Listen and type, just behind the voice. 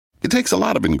It takes a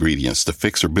lot of ingredients to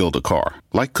fix or build a car,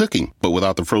 like cooking, but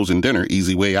without the frozen dinner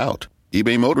easy way out.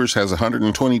 eBay Motors has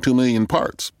 122 million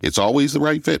parts. It's always the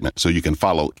right fitment, so you can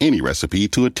follow any recipe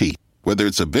to a T. Whether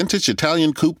it's a vintage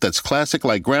Italian coupe that's classic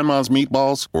like Grandma's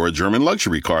meatballs or a German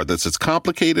luxury car that's as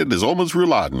complicated as Oma's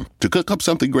rouladen, to cook up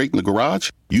something great in the garage,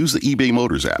 use the eBay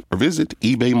Motors app or visit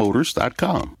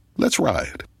ebaymotors.com. Let's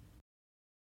ride.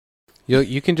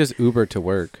 You can just Uber to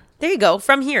work. There you go.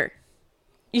 From here.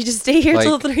 You just stay here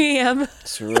till 3 a.m.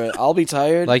 Screw it. I'll be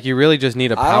tired. Like, you really just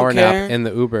need a power nap in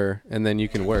the Uber, and then you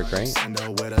can work, right?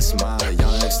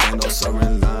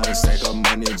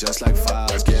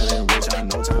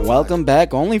 Welcome back,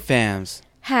 OnlyFams.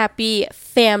 Happy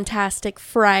Famtastic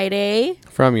Friday.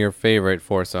 From your favorite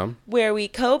foursome. Where we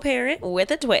co-parent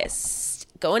with a twist.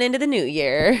 Going into the new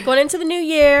year. Going into the new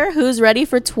year. Who's ready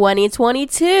for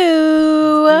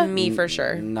 2022? Me for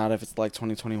sure. Not if it's like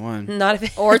 2021. Not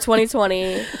if or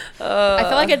 2020. I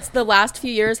feel like it's the last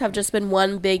few years have just been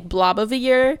one big blob of a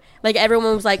year. Like,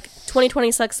 everyone was like,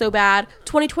 2020 sucks so bad.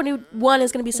 2021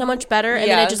 is going to be so much better. And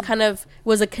then it just kind of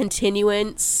was a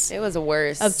continuance. It was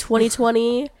worse. Of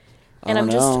 2020. And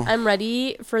I'm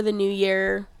ready for the new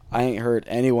year. I ain't heard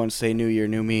anyone say new year,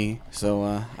 new me.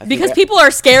 So because people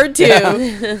are scared too.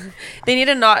 Yeah. They need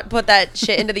to not put that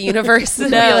shit into the universe.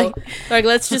 No. Like,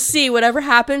 let's just see. Whatever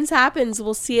happens.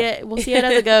 We'll see it as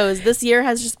it goes. This year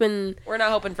has just been... We're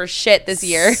not hoping for shit this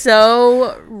year.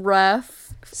 So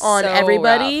rough on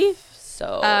everybody. Rough.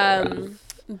 So rough.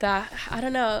 That, I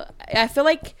don't know. I feel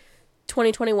like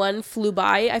 2021 flew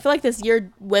by. I feel like this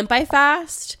year went by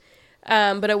fast.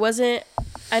 But it wasn't,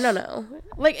 I don't know.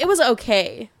 Like, it was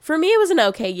okay. For me, it was an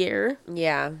okay year.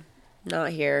 Yeah.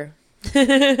 Not here.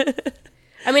 I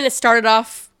mean, it started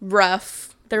off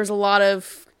rough. There was a lot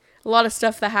of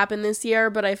stuff that happened this year,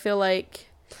 but I feel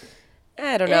like...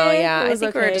 I don't know. Yeah. I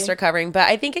think we're just recovering, but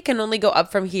I think it can only go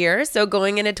up from here. So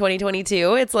going into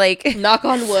 2022, it's like... Knock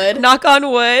on wood. Knock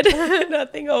on wood.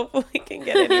 Nothing hopefully can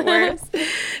get any worse.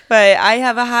 But I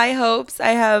have high hopes.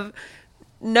 I have...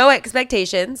 no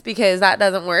expectations, because that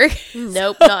doesn't work.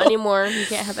 Nope, not anymore. You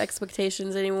can't have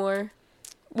expectations anymore.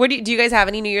 Do you guys have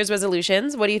any New Year's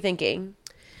resolutions? What are you thinking?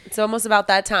 It's almost about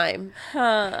that time.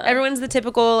 Everyone's the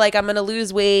typical, like, I'm gonna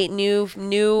lose weight, new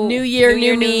year,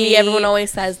 new me. Everyone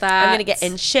always says that. I'm gonna get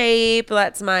in shape.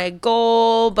 That's my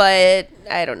goal. But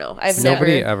I don't know.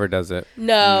 Nobody ever does it.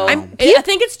 No, I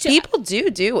think it's people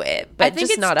do it, but I think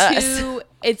just not us.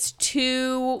 It's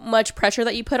too much pressure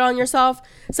that you put on yourself.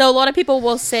 So a lot of people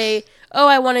will say, "Oh,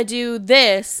 I want to do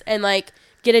this," and like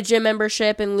get a gym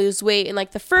membership and lose weight in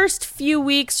like the first few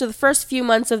weeks or the first few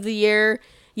months of the year.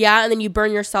 Yeah, and then you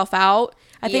burn yourself out.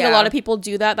 I think a lot of people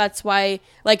do that. That's why,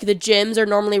 like, the gyms are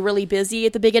normally really busy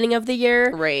at the beginning of the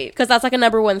year. Right. Because that's, like, a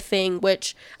number one thing,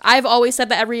 which I've always said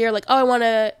that every year. Like, oh, I want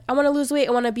to lose weight.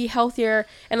 I want to be healthier.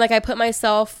 And, like, I put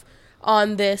myself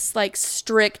on this, like,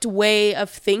 strict way of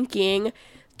thinking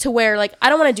to where, like, I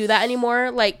don't want to do that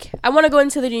anymore. Like, I want to go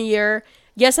into the new year.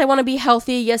 Yes, I want to be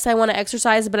healthy. Yes, I want to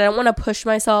exercise. But I don't want to push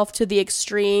myself to the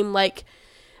extreme. Like,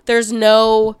 there's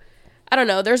no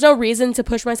reason to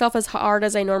push myself as hard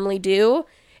as I normally do.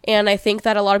 And I think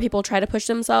that a lot of people try to push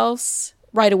themselves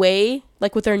right away,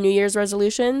 like with their New Year's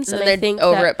resolutions. And I think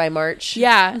over it by March.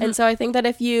 Yeah. And so I think that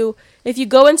if you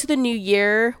go into the new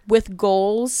year with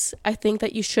goals, I think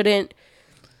that you shouldn't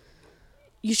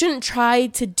try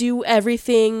to do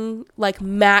everything like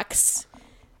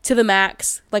to the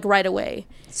max, like right away.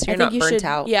 So you're not burnt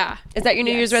out. Yeah. Is that your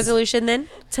New Year's resolution then?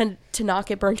 To not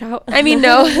get burnt out? I mean,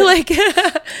 no, like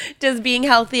just being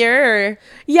healthier or...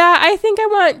 Yeah, I think I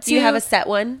want to... Do you have a set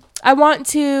one? I want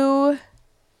to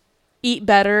eat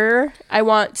better. I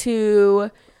want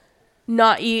to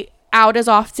not eat out as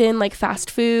often, like fast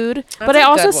food. But I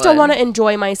also still want to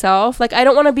enjoy myself. Like, I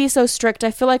don't want to be so strict.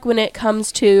 I feel like when it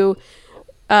comes to...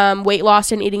 weight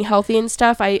loss and eating healthy and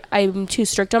stuff, I'm too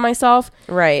strict on myself.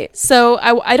 Right. So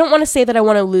I don't want to say that I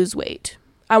want to lose weight.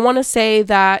 I want to say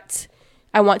that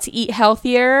I want to eat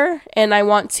healthier and I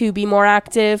want to be more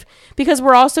active, because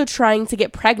we're also trying to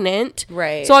get pregnant.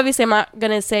 Right. So obviously I'm not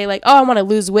going to say like, oh, I want to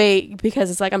lose weight because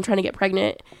it's like I'm trying to get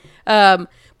pregnant. But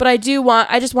I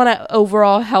just want an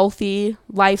overall healthy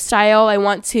lifestyle. I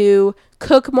want to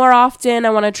cook more often. I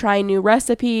want to try new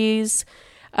recipes.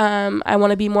 I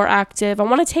want to be more active. I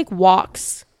want to take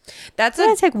walks. That's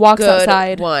I take walks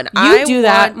outside. One. You do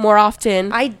that more often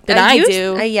than I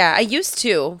do. Yeah, I used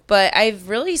to, but I've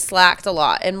really slacked a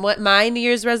lot. And what my New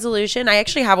Year's resolution, I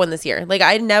actually have one this year. Like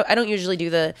I don't usually do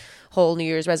the whole New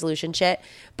Year's resolution shit,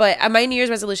 but my New Year's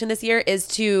resolution this year is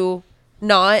to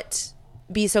not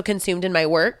be so consumed in my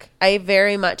work. I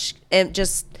very much am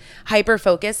just hyper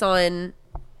focus on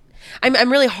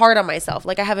I'm really hard on myself.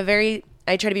 Like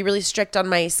I try to be really strict on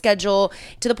my schedule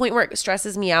to the point where it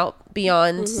stresses me out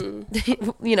beyond,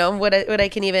 you know, what I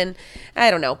can even,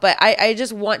 I don't know. But I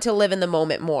just want to live in the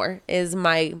moment more is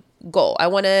my goal. I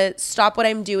want to stop what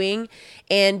I'm doing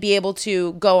and be able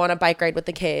to go on a bike ride with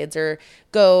the kids or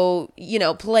go, you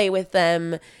know, play with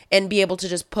them and be able to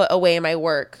just put away my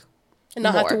work. And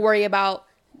not have to worry about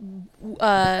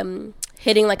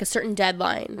hitting like a certain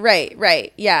deadline.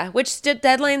 Right. Yeah. Which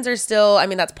deadlines are still, I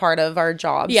mean, that's part of our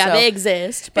job. Yeah, so they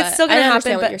exist, but it's still going to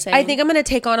happen. What But you're saying. I think I'm going to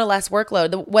take on a less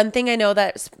workload. The one thing I know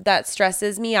that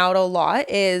stresses me out a lot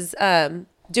is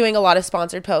doing a lot of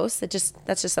sponsored posts.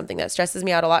 That's just something that stresses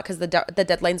me out a lot because the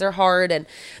deadlines are hard and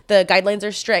the guidelines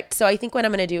are strict. So I think what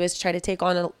I'm going to do is try to take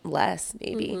on less,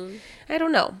 maybe. I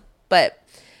don't know, but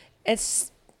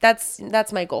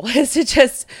that's my goal is to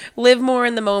just live more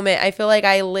in the moment. I feel like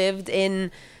I lived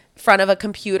in front of a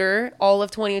computer all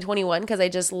of 2021 because I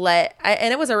just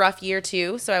and it was a rough year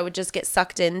too. So I would just get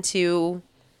sucked into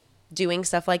doing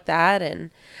stuff like that. And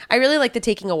I really like the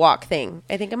taking a walk thing.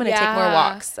 I think I'm going to take more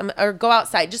walks or go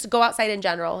outside. Just go outside in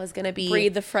general is going to be.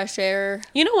 Breathe the fresh air.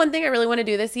 You know, one thing I really want to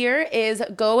do this year is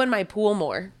go in my pool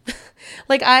more.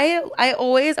 Like I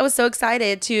was so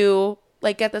excited to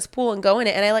like get this pool and go in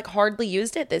it, and I like hardly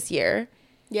used it this year.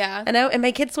 Yeah. And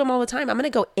my kids swim all the time. I'm going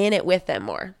to go in it with them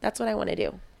more. That's what I want to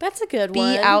do. That's a good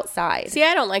one. Be outside. See,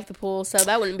 I don't like the pool, so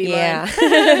that wouldn't be mine.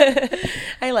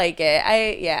 I like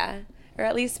it. Or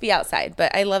at least be outside.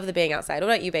 But I love the being outside. What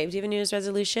about you, babe? Do you have a New Year's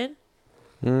resolution?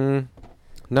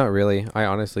 Not really. I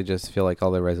honestly just feel like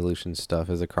all the resolution stuff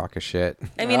is a crock of shit.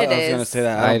 I mean, it is. I was going to say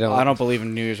that. I don't believe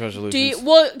in New Year's resolutions.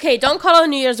 Don't call it a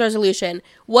New Year's resolution.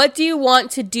 What do you want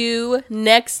to do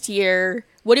next year?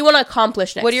 What do you want to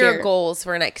accomplish next year? What are your goals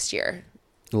for next year?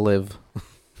 Live.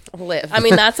 I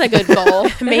mean, that's a good goal.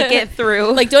 Make it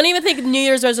through. Like, don't even think New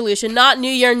Year's resolution. Not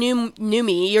New Year, new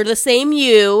me. You're the same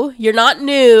you. You're not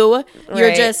new.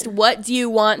 You're just, what do you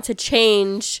want to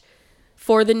change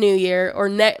for the new year? Or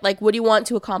like, what do you want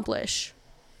to accomplish?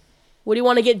 What do you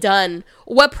want to get done?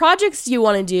 What projects do you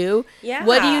want to do? Yeah.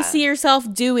 What do you see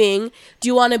yourself doing? Do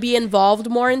you want to be involved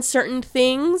more in certain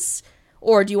things?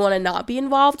 Or do you want to not be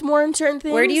involved more in certain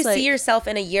things? Where do you see yourself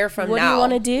in a year from now? What do you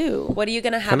want to do? What are you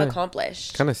going to have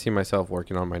accomplished? Kind of see myself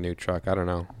working on my new truck. I don't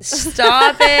know.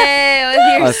 Stop it.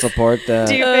 With your I support that.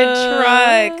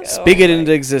 stupid truck. Speak it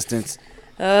into existence.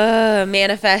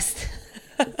 Manifest.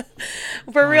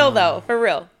 For real, though. For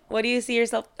real. What do you see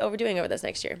yourself overdoing over this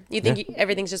next year? You think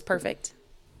everything's just perfect?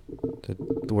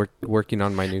 Working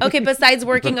on my new Okay, besides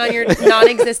working on your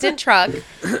non-existent truck,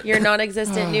 your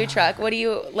non-existent new truck, what do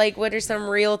you like? What are some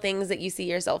real things that you see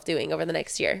yourself doing over the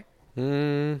next year?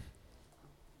 I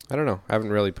don't know. I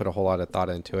haven't really put a whole lot of thought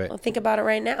into it. Well, think about it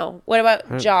right now. What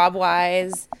about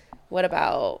job-wise? What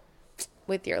about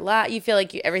with your lot? You feel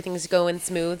like everything's going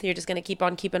smooth? You're just gonna keep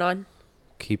on keeping on?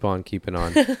 Keep on keeping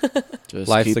on. Just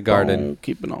Life's a garden.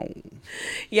 Keeping on.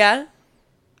 Yeah.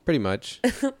 Pretty much.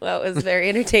 That was very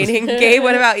entertaining. Gabe,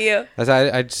 what about you? As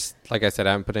I just, like I said,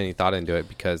 I haven't put any thought into it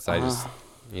because I just,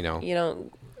 you know. You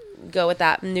don't go with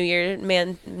that New Year's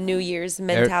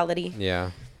mentality. Yeah.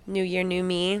 New year, new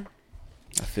me.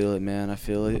 I feel it, man. I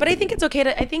feel it. But I think it's okay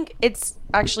I think it's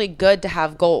actually good to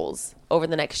have goals over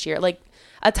the next year. Like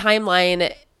a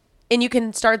timeline, and you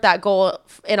can start that goal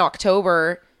in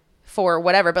October for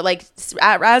whatever. But like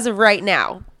as of right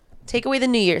now, take away the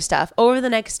New Year stuff. Over the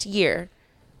next year,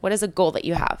 what is a goal that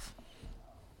you have?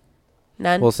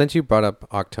 None? Well, since you brought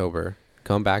up October,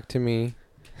 come back to me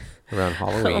around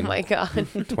Halloween. Oh my God.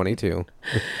 22.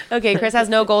 Okay, Chris has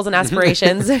no goals and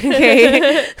aspirations.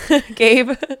 Okay.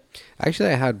 Gabe? Actually,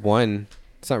 I had one.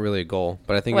 It's not really a goal,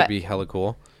 but I think What? it'd be hella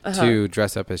cool to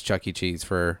dress up as Chuck E. Cheese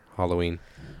for Halloween.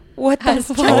 What the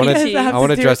fuck? I want does that have to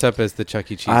to do- dress up as the Chuck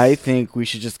E. Cheese. I think we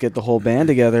should just get the whole band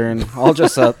together and all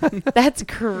dress up. That's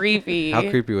creepy. How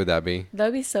creepy would that be? That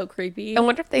would be so creepy. I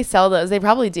wonder if they sell those. They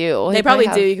probably do. They probably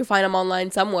have- do. You can find them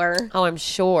online somewhere. Oh, I'm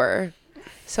sure.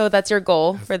 So that's your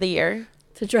goal for the year?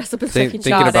 To dress up as Think, Chuck E.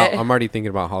 thinking Cheese. about. I'm already thinking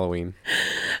about Halloween.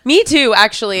 Me too,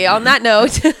 actually. On that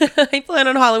note, I plan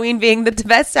on Halloween being the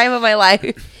best time of my life.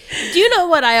 Do you know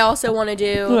what I also want to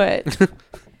do? What?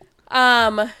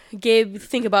 Gabe,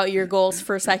 think about your goals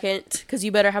for a second, because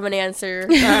you better have an answer.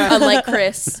 Unlike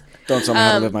Chris, Don't tell me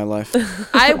how to live my life.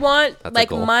 I want That's a like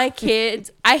goal. my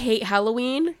kids. I hate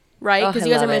Halloween, right? Oh, Because I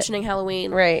you guys are love it. mentioning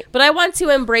Halloween, Right. But I want to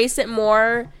embrace it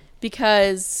more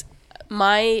because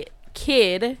my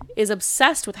kid is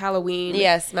obsessed with Halloween.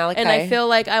 Yes, Malachi. And I feel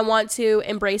like I want to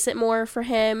embrace it more for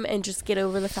him and just get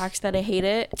over the fact that I hate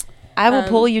it. I will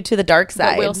pull you to the dark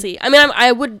side. But we'll see. I mean,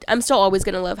 I'm still always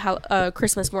gonna love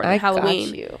Christmas more than I Halloween.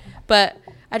 got you. But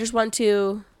I just want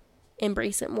to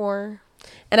embrace it more.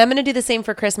 And I'm going to do the same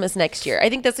for Christmas next year. I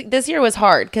think this year was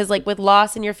hard because like with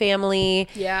loss in your family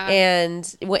and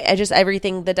just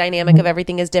everything, the dynamic of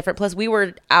everything is different. Plus we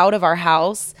were out of our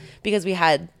house because we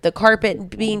had the carpet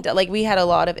being like, we had a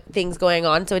lot of things going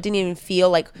on. So it didn't even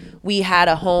feel like we had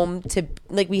a home to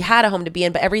be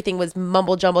in, but everything was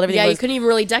mumble jumbled. Everything you couldn't even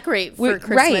really decorate for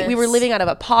Christmas. Right. We were living out of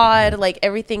a pod. Like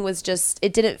everything was just,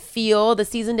 the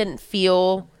season didn't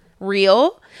feel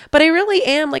real. But I really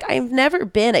am like, I've never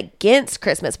been against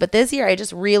Christmas, but this year I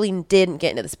just really didn't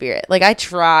get into the spirit. Like I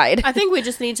tried. I think we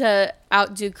just need to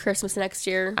outdo Christmas next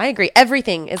year. I agree.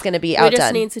 Everything is going to be outdone. We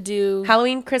just need to do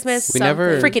Halloween, Christmas,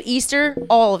 never freaking Easter,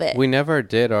 all of it. We never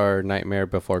did our Nightmare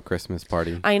Before Christmas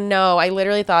party. I know. I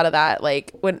literally thought of that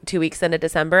like when 2 weeks into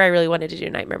December, I really wanted to do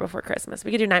Nightmare Before Christmas. We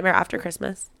could do Nightmare After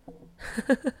Christmas.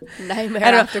 Nightmare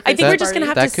I don't know. After Christmas I think we're just going to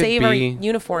have to That could save our be-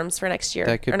 uniforms for next year.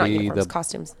 That could or not be uniforms, the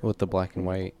costumes. with the black and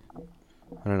white.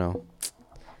 I don't know.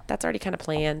 That's already kind of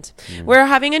planned. We're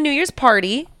having a New Year's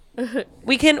party.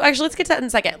 We can actually, let's get to that in a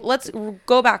second. Let's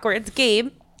go backwards. Gabe,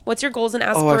 what's your goals and Oh, I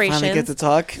aspirations? finally get to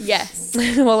talk. Yes.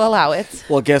 We'll allow it.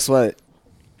 Well, guess what?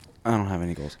 I don't have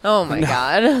any goals. Oh my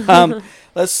God.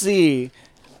 Let's see.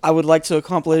 I would like to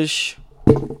accomplish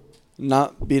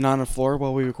not being on the floor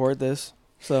while we record this.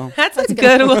 So That's a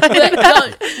good one.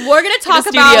 We're gonna talk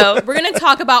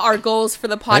studio. about our goals for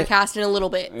the podcast in a little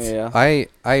bit. yeah, I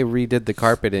redid the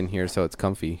carpet in here so it's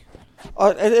comfy.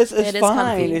 it's It is fine.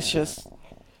 comfy.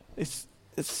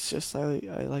 It's just I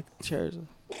like chairs.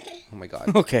 Oh my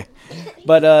god. Okay,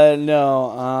 but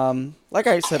no. Like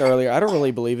I said earlier, I don't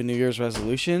really believe in New Year's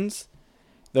resolutions.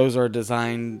 Those are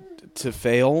designed to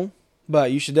fail.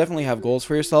 But you should definitely have goals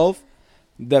for yourself.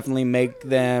 Definitely make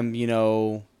them,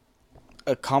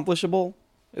 accomplishable.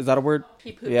 Is that a word?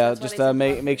 Yeah, just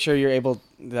make sure you're able,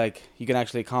 like, you can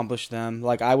actually accomplish them.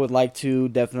 Like, I would like to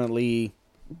definitely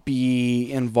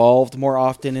be involved more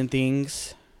often in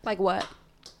things. Like what?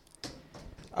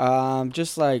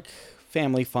 Just like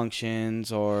family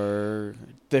functions or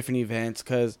different events,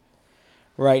 because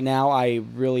right now I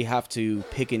really have to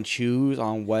pick and choose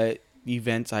on what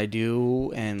events I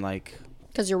do, and like,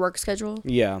 Because your work schedule?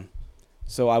 yeah.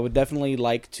 So I would definitely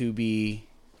like to be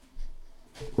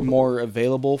more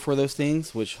available for those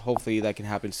things, which hopefully that can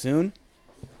happen soon.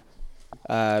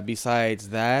 Besides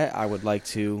that, I would like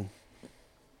to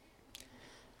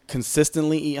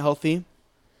consistently eat healthy,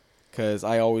 because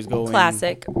I always go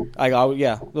Classic.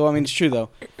 yeah. Well, I mean, it's true though.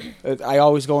 I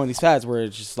always go in these fads where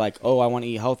it's just like, oh, I want to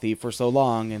eat healthy for so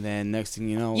long, and then next thing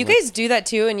you know, You guys do that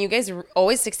too, and you guys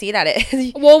always succeed at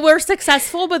it. Well, we're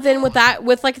successful, but then with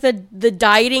like the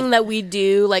dieting that we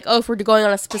do, like, if we're going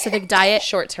on a specific diet,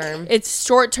 Short term. it's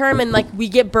short term, and like we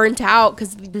get burnt out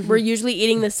because we're usually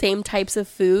eating the same types of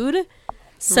food,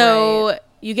 so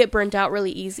you get burnt out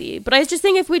really easy. But I just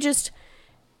think if we just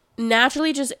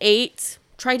naturally just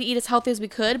tried to eat as healthy as we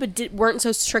could, but weren't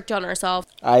so strict on ourselves.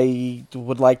 I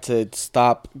would like to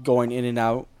stop going in and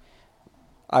out.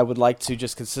 I would like to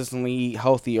just consistently eat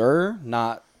healthier,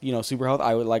 not, super healthy.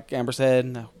 I would, like Amber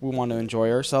said, we want to enjoy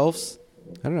ourselves.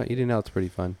 I don't know. Eating out's pretty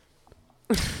fun.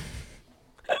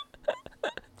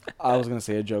 I was going to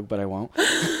say a joke, but I won't.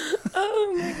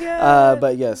 Oh my God.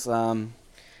 But yes,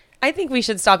 I think we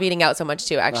should stop eating out so much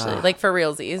too, actually. Like for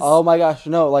realsies. oh my gosh,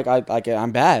 no, like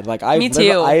I'm bad. Like Me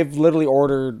too. I've literally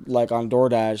ordered like on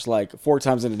DoorDash like 4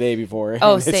 times in a day before.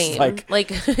 Oh, and same. It's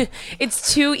like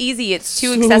it's too easy. It's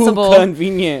too so accessible.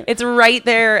 convenient. It's right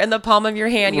there in the palm of your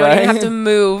hand. You don't even Right? have to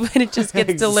move, and it just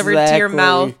gets delivered to your Exactly.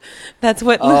 mouth. That's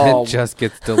what Oh, It just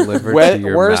gets delivered to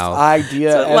your worst mouth.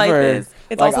 idea that's what life ever. is.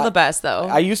 It's Like, also the best, though.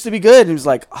 I used to be good, and it was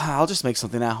like, I'll just make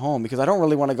something at home because I don't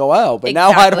really want to go out. But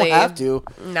now I don't Exactly. have to.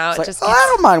 Now It's it like, just I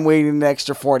don't mind waiting an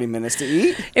extra 40 minutes to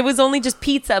eat. It was only just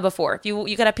pizza before. You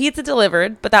could have pizza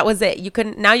delivered, but that was it.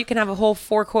 Now you can have a whole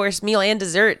 4-course meal and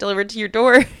dessert delivered to your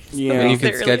door. Yeah. and you Makes it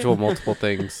can really- schedule multiple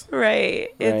things. Right.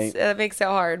 It's Right. that makes it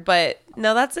hard, but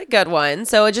no, that's a good one.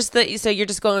 So so you're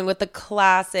just going with the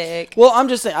classic Well, I'm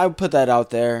just saying, I would put that out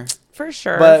there. for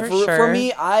sure. But for sure. for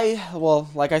me,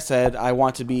 like I said, I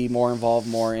want to be more involved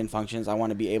more in functions. I want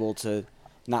to be able to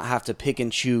not have to pick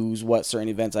and choose what certain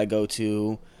events I go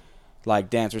to, like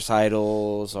dance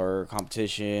recitals or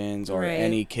competitions or Right.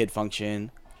 any kid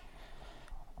function.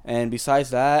 And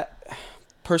besides that,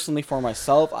 personally for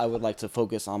myself, I would like to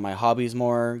focus on my hobbies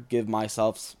more, give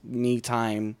myself me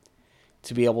time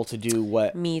to be able to do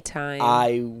what me time.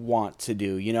 I want to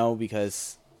do,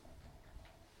 because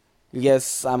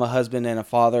yes, I'm a husband and a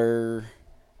father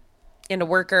and a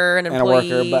worker, an and a employee.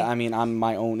 worker, but I mean, I'm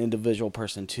my own individual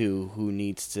person too who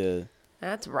needs to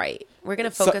That's right. We're going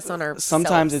to focus on our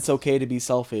Sometimes it's okay to be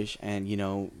selfish and,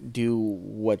 do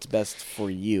what's best for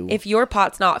you. If your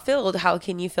pot's not filled, how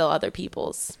can you fill other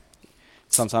people's?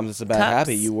 Sometimes it's a bad cups.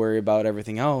 habit. You worry about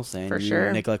everything else and For you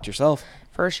sure. neglect yourself.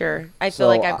 For sure. I feel So,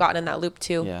 like I've gotten in that loop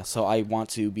too. Yeah, so I want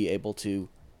to be able to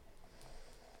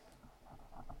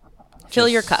Fill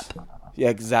your cup. Yeah,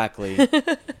 exactly.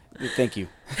 Thank you.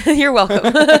 You're welcome.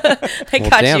 I Well,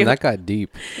 got damn, you. that got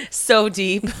deep. So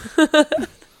deep.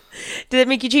 Did it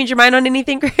make you change your mind on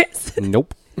anything, Chris?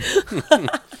 Nope.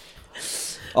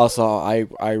 Also, I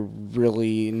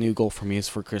really new goal for me is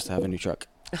for Chris to have a new truck.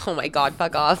 Oh my God,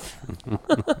 fuck off.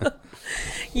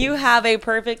 You have a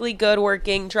perfectly good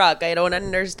working truck. I don't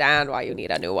understand why you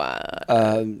need a new one.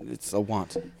 It's a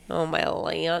want. Oh my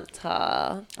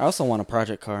Lanta. I also want a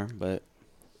project car, but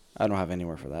I don't have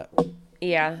anywhere for that.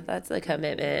 Yeah, that's a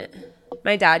commitment.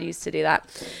 My dad used to do that.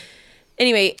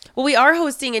 Anyway, well, we are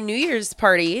hosting a New Year's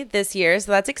party this year,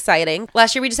 so that's exciting.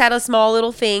 Last year we just had a small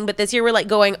little thing, but this year we're like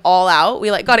going all out.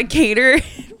 We like got a cater.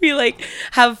 We like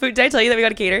have food. Did I tell you that we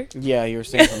got a cater? Yeah, you were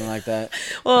saying something like that.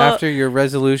 Well, After your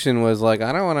resolution was like,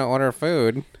 I don't want to order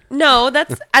food. no,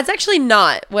 that's actually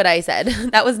not what I said.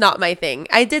 That was not my thing.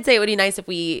 I did say it would be nice if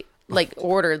we like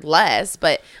ordered less,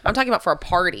 but I'm talking about for a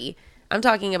party. I'm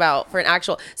talking about for an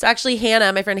actual. So actually,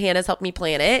 Hannah, my friend Hannah's helped me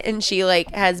plan it, and she like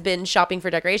has been shopping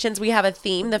for decorations. We have a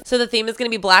theme. So the theme is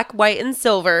going to be black, white, and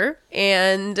silver,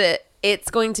 and it's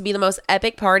going to be the most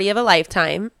epic party of a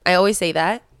lifetime. I always say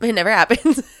that. It never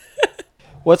happens.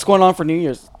 What's going on for New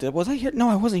Year's? Was I here? No,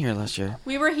 I wasn't here last year.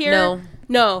 We were here. No.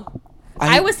 No.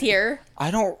 I was here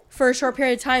I don't. for a short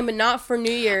period of time, but not for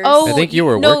New Year's. Oh, I think you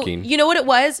were working. You know what it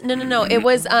was? No. It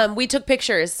was we took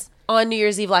pictures on New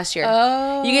Year's Eve last year.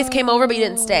 Oh. You guys came over, but you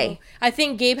didn't stay. I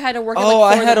think Gabe had to work at Oh, like 4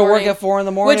 I in the had to work morning, at 4 in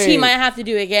the morning. which he might have to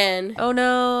do again. Oh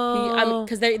no.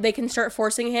 Because they can start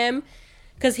forcing him,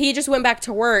 because he just went back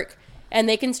to work, and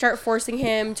they can start forcing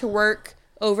him to work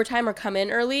overtime or come in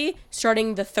early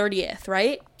starting the 30th,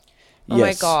 right? Oh my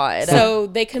Yes. God. So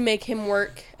they can make him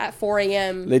work at 4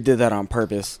 a.m. They did that on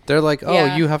purpose. They're like, oh,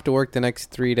 Yeah. you have to work the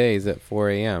next 3 days at 4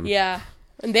 a.m. Yeah,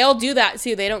 and they'll do that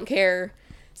too. They don't care.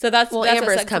 So that's Well, that's Amber's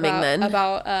what sucks coming then.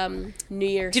 about New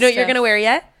Year's. Do you know what you're stuff. gonna wear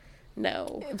yet?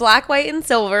 No. Black, white, and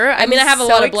silver. I mean, I have a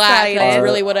lot of black. That's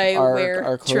really what I wear.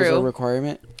 Our clothes True. are a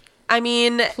requirement. I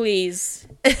mean, Please.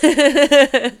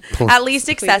 at least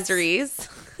accessories.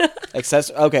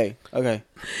 Okay.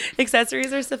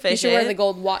 Accessories are You sufficient. should wear the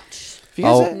gold watch If you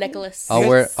guys Oh. had- necklace. I'll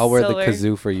wear the Silver.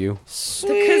 kazoo for you. The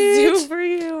kazoo for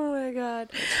you. Oh my God.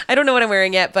 I don't know what I'm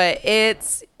wearing yet, but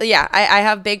it's, yeah, I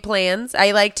have big plans.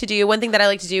 I like to do, one thing that I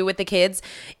like to do with the kids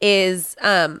is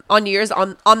on New Year's,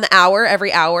 on the hour,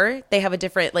 every hour, they have a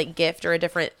different like gift or a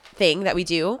different thing that we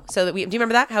do. So that do you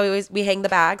remember that? How we hang the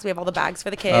bags? We have all the bags for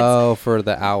the kids. Oh, for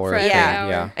the hour. For every thing, Yeah. hour.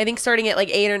 Yeah. I think starting at like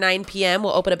 8 or 9 p.m.,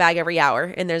 we'll open a bag every hour,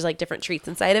 and there's like different treats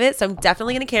inside of it. So I'm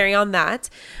definitely going to carry on that.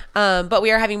 But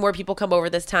we are having more people come over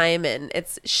this time, and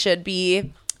it should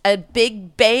be a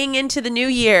big bang into the new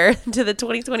year, to the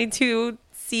 2022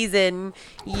 season.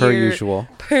 Per year. usual.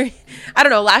 I don't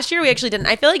know. Last year we actually didn't.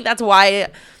 I feel like that's why.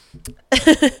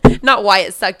 Not why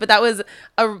it sucked, but that was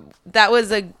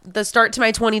the start to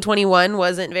my 2021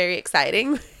 wasn't very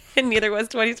exciting, and neither was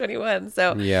 2021.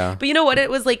 So Yeah. But you know what? It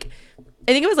was like,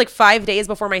 I think it was like 5 days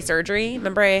before my surgery.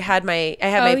 Remember, I had my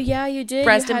yeah, you did.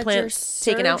 breast You had your implants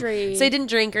taken out, so surgery. I didn't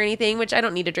drink or anything, which I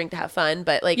don't need to drink to have fun.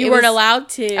 But like, You it weren't was- allowed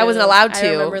to. I wasn't allowed to.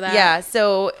 I remember that. Yeah,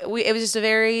 so it was just a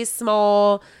very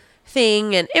small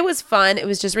thing, and it was fun. It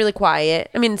was just really quiet.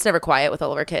 I mean, it's never quiet with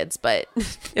all of our kids, but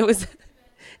it was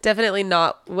definitely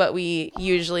not what we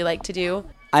usually like to do.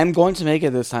 I'm going to make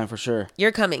it this time for sure.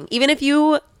 You're coming, even if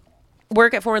you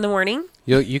work at 4 a.m.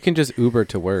 You can just Uber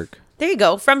to work. There you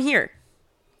go. From here,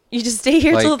 you just stay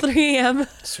here till Like- 3 a.m.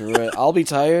 Screw it. I'll be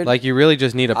tired. Like, you really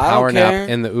just need a I don't power nap care.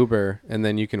 in the Uber, and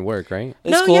then you can work, right?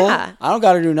 It's No, cool. yeah. I don't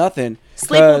got to do nothing.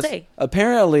 Sleep all 'cause day.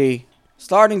 Apparently,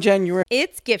 starting January.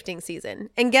 It's gifting season.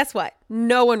 And guess what?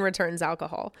 No one returns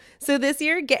alcohol. So this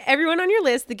year, get everyone on your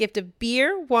list the gift of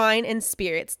beer, wine, and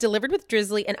spirits delivered with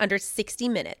Drizzly in under 60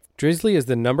 minutes. Drizzly is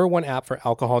the #1 app for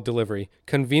alcohol delivery.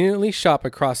 Conveniently shop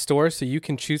across stores so you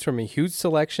can choose from a huge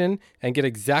selection and get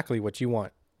exactly what you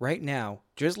want. Right now,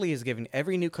 Drizzly is giving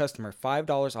every new customer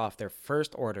 $5 off their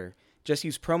first order. Just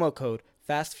use promo code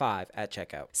FAST5 at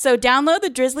checkout. So download the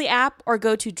Drizzly app or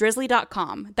go to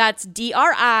drizzly.com. That's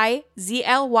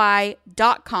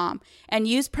DRIZLY.com and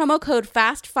use promo code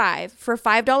FAST5 for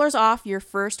 $5 off your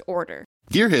first order.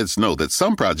 Gearheads know that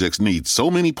some projects need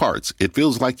so many parts, it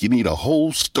feels like you need a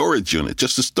whole storage unit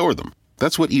just to store them.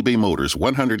 That's what eBay Motors'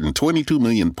 122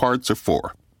 million parts are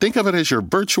for. Think of it as your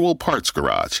virtual parts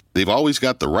garage. They've always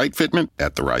got the right fitment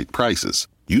at the right prices.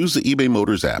 Use the eBay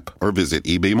Motors app or visit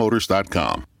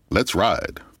ebaymotors.com. Let's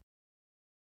ride.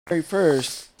 Very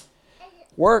first,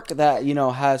 work that,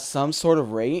 has some sort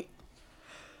of rate,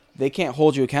 they can't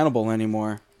hold you accountable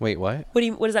anymore. Wait, what?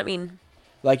 What does that mean?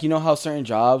 Like, how certain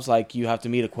jobs, like, you have to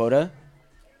meet a quota?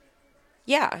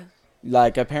 Yeah.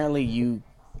 Like, apparently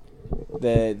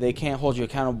they can't hold you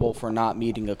accountable for not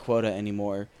meeting a quota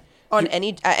anymore. At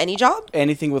any job?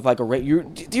 Anything with like a rate.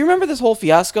 Do you remember this whole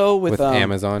fiasco with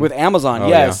Amazon? With Amazon, Oh,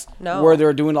 yes. yeah. No. Where they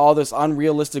were doing all this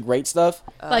unrealistic rate stuff.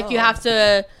 Like you have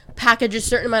to package a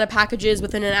certain amount of packages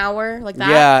within an hour, like that.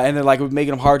 Yeah, and then like it was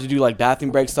making them hard to do like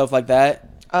bathroom break stuff like that.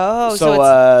 Oh, so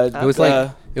It was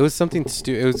like it was something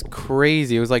stupid. It was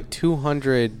crazy. It was like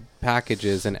 200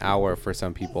 packages an hour for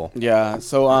some people. yeah.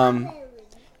 So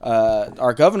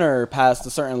our governor passed a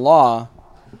certain law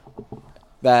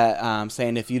that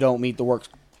saying if you don't meet the work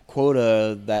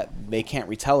quota that they can't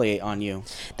retaliate on you.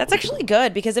 that's actually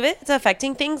good because if it's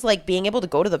affecting things like being able to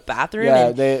go to the bathroom. Yeah,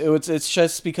 and it's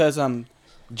just because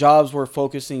jobs were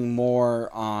focusing more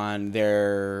on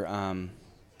their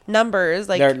numbers,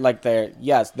 like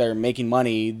they're making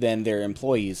money than their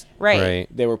employees. right.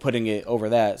 They were putting it over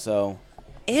that. So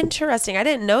Interesting. I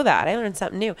didn't know that. I learned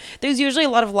something new. There's usually a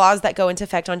lot of laws that go into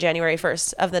effect on January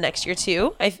 1st of the next year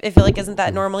too. I feel like isn't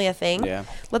that normally a thing? Yeah.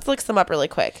 Let's look some up really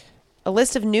quick. A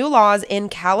list of new laws in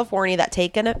California that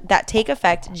take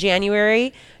effect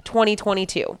January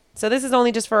 2022. So this is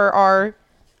only just for our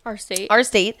Our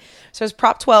state. So it's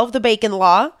Prop 12, the bacon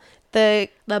law. The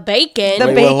bacon. The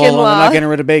wait, bacon hold on, law. they're not getting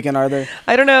rid of bacon, are they?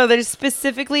 I don't know. There's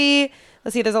specifically,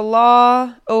 let's see, there's a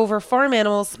law over farm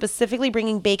animals specifically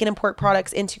bringing bacon and pork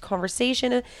products into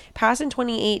conversation, passed in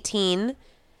 2018.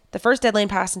 The first deadline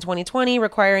passed in 2020,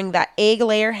 requiring that egg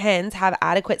layer hens have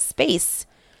adequate space.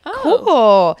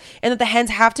 Cool. And that the hens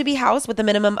have to be housed with a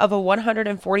minimum of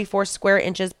 144 square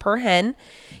inches per hen.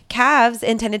 Calves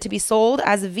intended to be sold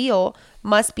as veal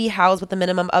must be housed with a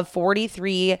minimum of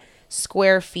 43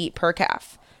 square feet per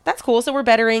calf. That's cool. So we're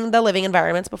bettering the living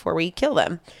environments before we kill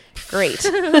them. Great.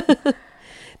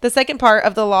 The second part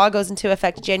of the law goes into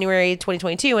effect January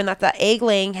 2022, and that's that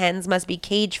egg-laying hens must be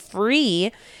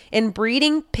cage-free, and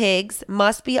breeding pigs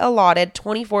must be allotted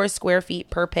 24 square feet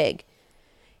per pig.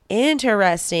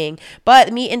 Interesting. But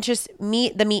the meat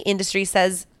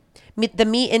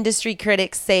industry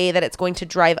critics say that it's going to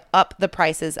drive up the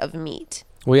prices of meat.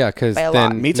 Well, yeah, because By a lot.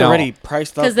 then Meat's no, already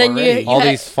priced up. 'Cause then you- already. all have-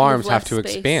 these farms you have have to less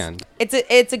space. expand.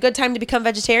 It's a good time to become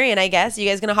vegetarian, I guess. You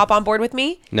guys gonna hop on board with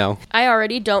me? No, I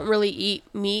already don't really eat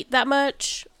meat that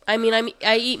much. I mean,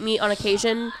 I eat meat on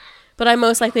occasion, but I'm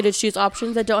most likely to choose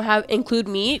options that don't include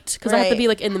meat because I have to Right. be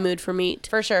like in the mood for meat.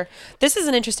 For sure. This is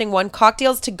an interesting one.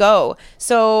 Cocktails to go.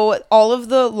 So all of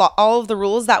the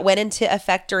rules that went into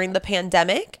effect during the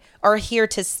pandemic are here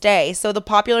to stay. So the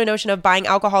popular notion of buying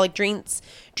alcoholic drinks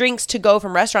to go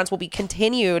from restaurants will be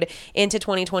continued into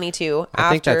 2022. I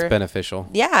think that's beneficial.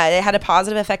 Yeah, it had a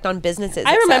positive effect on businesses.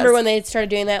 I it remember says. when they started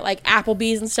doing that, like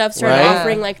Applebee's and stuff started Right.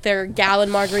 offering like their gallon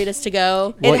margaritas to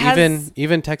go. It Well, has-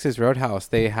 even Texas Roadhouse,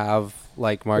 they have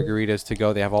like margaritas to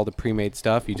go. They have all the pre-made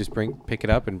stuff. You just pick it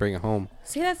up and bring it home.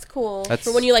 See, that's cool. That's-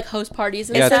 for when you like host parties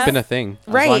and Yeah, stuff. it's been a thing.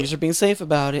 As long Right. as you're being safe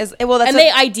about it. Well, that's And they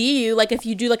ID you, like if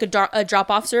you do like a drop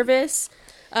off service,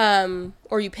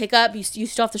 or you pick up, you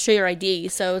still have to show your ID.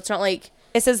 So it's not like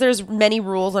it says there's many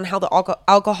rules on how the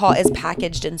alcohol is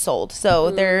packaged and sold. So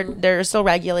they're still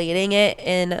regulating it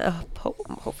in a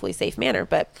hopefully safe manner,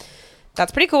 but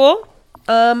that's pretty cool.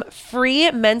 Free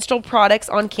menstrual products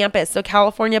on campus. So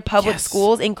California public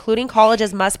schools, including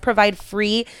colleges, must provide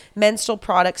free menstrual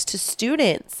products to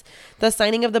students. The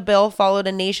signing of the bill followed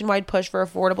a nationwide push for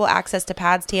affordable access to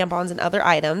pads, tampons, and other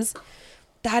items.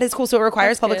 That is cool. So it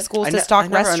requires public good. schools to stock I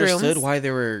never restrooms. understood why they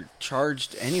were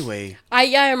charged anyway.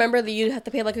 I remember that you have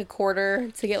to pay like a quarter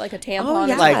to get like a tampon. Oh,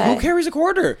 yeah. Like, who carries a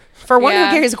quarter? For one, Yeah.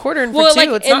 who carries a quarter, and for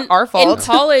two, it's not our fault. In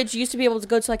college, you used to be able to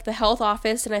go to like the health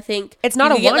office, and I think It's not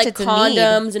you a could get, want, like it's a need.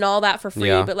 condoms and all that for free,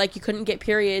 Yeah. but like you couldn't get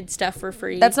period stuff for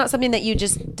free. That's not something that you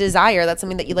just desire. That's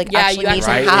something that you like Yeah, actually you need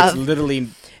actually to Right? have. It's literally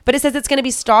But it says it's going to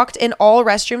be stocked in all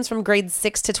restrooms from grades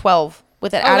 6 to 12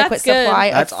 with an Oh, that's adequate good.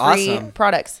 supply That's of free awesome.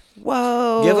 products.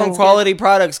 Whoa. give them quality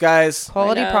products, guys.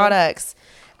 Quality I know. products.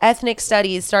 Ethnic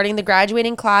studies, starting the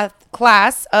graduating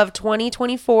class of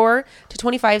 2024 to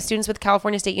 25 students with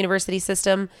California State University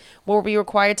system will be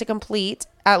required to complete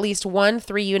at least one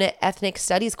 3-unit ethnic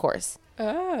studies course.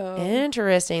 Oh.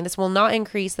 Interesting. This will not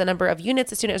increase the number of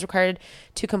units a student is required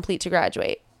to complete to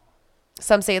graduate.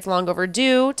 Some say it's long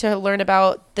overdue to learn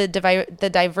about the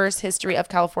diverse history of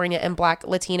California and Black,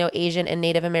 Latino, Asian, and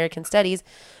Native American studies.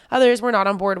 Others were not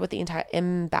on board with the entire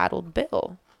embattled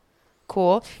bill.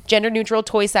 Cool. Gender neutral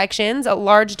toy sections.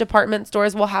 Large department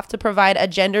stores will have to provide a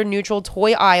gender neutral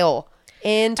toy aisle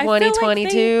in I feel like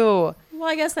 2022. Well,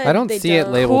 I guess I don't see it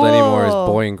labeled anymore as Cool.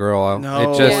 boy and girl.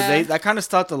 No, It just Yeah. that kind of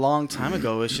stopped a long time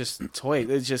ago. It's just toy.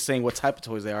 It's just saying what type of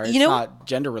toys they are. It's You know- not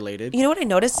gender related. You know what I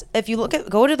noticed? If you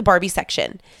go to the Barbie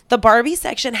section, the Barbie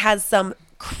section has some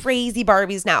crazy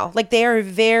Barbies now. Like they're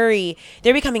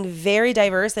becoming very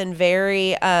diverse and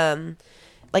very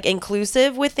like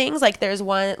inclusive with things. Like there's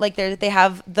one, like they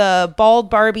have the bald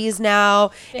Barbies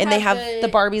now, and they have have the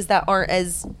the- Barbies that aren't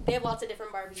as They have lots of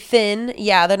different Barbies. thin.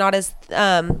 Yeah, they're not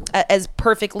as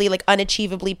perfectly, like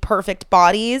unachievably perfect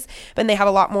bodies, but they have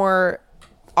a lot more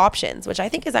options, which I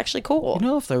think is actually cool. You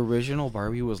know, if the original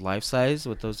Barbie was life size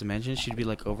with those dimensions, she'd be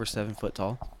like over 7 foot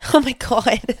tall. Oh my god,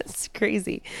 that's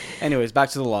crazy. Anyways, back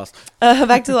to the laws.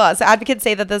 Back to the law. So advocates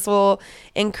say that this will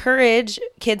encourage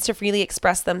kids to freely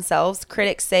express themselves.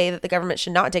 Critics say that the government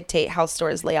should not dictate how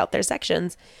stores lay out their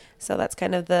sections. So that's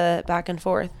kind of the back and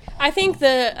forth. I think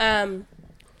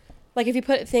like if you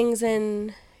put things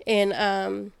in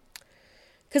because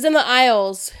in the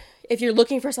aisles, if you're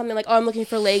looking for something like, oh, I'm looking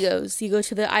for Legos, you go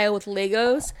to the aisle with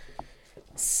Legos.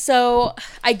 So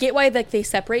I get why like they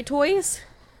separate toys,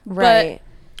 Right.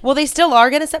 Well, they still are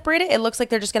going to separate it. It looks like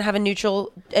they're just going to have a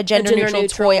gender neutral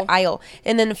toy neutral. aisle.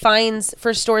 And then fines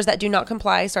for stores that do not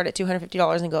comply start at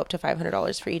 $250 and go up to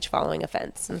 $500 for each following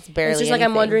offense. And it's barely It's just like I'm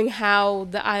anything. wondering how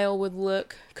the aisle would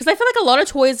look because I feel like a lot of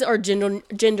toys are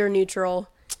gender neutral.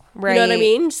 Right. You know what I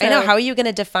mean? I know. So- How are you going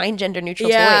to define gender neutral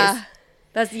Yeah, toys?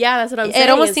 that's what I'm saying. It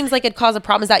almost is- seems like it'd cause a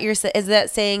problem. Is that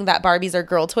saying that Barbies are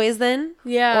girl toys then?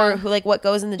 Yeah. Or who, like what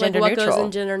goes in the like gender what neutral? goes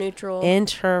in gender neutral.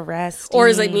 Interesting. Or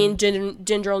is it mean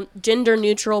gender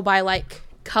neutral by like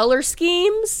color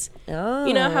schemes? Oh,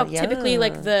 You know how typically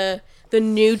like the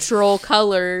neutral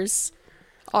colors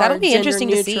are that'll be gender interesting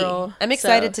to neutral. see. I'm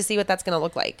excited So- to see what that's going to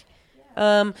look like.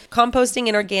 Composting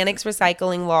and organics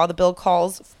recycling law. The bill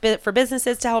calls for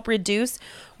businesses to help reduce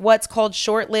what's called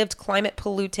short-lived climate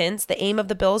pollutants. The aim of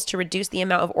the bill is to reduce the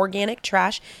amount of organic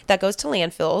trash that goes to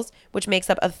landfills, which makes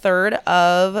up a third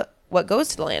of what goes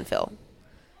to the landfill.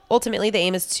 Ultimately, the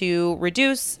aim is to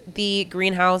reduce the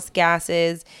greenhouse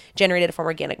gases generated from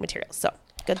organic materials. So,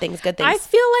 good things, good things. I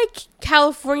feel like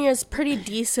California is pretty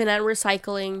decent at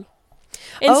recycling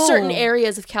in Oh. certain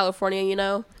areas of California, you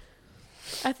know.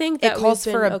 I think that It calls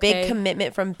we've for been a big okay.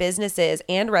 commitment from businesses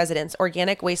and residents.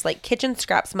 Organic waste like kitchen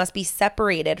scraps must be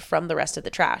separated from the rest of the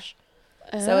trash.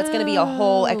 So it's going to be a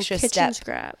whole extra kitchen step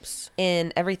scraps.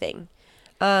 in everything.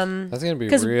 that's gonna be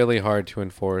 'Cause- really hard to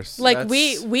enforce. Like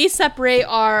we separate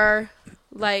our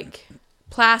like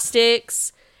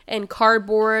plastics and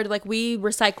cardboard, like we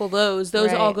recycle those.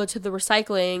 Those all Right. go to the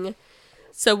recycling.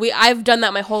 So I've done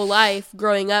that my whole life.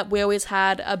 Growing up, we always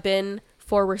had a bin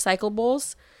for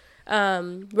recyclables.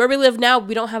 Where we live now,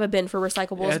 we don't have a bin for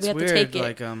recyclables. Yeah, it's we have weird. to take it.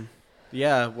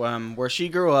 Like, where she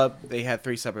grew up, they had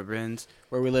 3 separate bins.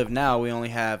 Where we live now, we only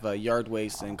have yard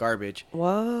waste and garbage.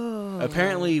 Whoa.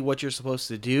 Apparently, what you're supposed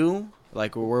to do,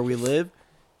 like where we live,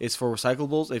 is for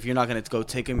recyclables. If you're not going to go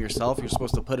take them yourself, you're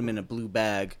supposed to put them in a blue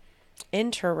bag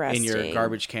Interesting. in your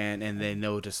garbage can, and they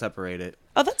know to separate it.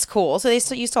 Oh, that's cool. So you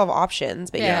still have options,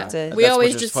 but you Yeah. have to. We That's what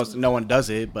always you're just- supposed to, no one does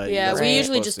it, but Yeah, that's we what you're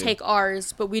usually supposed just to. take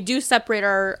ours, but we do separate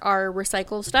our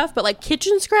recycled stuff. But like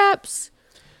kitchen scraps,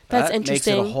 that's that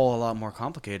interesting. Makes it a whole lot more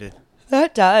complicated.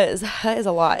 That does. That is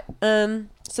a lot.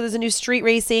 So there's a new street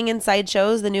racing and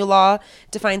sideshows. The new law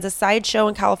defines a sideshow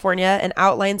in California and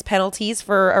outlines penalties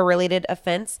for a related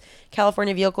offense.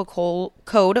 California Vehicle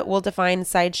Code will define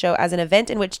sideshow as an event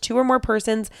in which 2 or more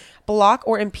persons block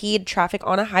or impede traffic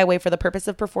on a highway for the purpose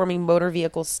of performing motor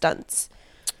vehicle stunts.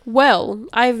 Well,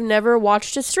 I've never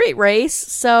watched a street race,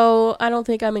 so I don't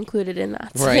think I'm included in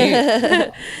that.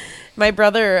 right? My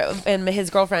brother and his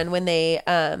girlfriend, when they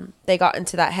got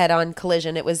into that head-on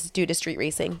collision, it was due to street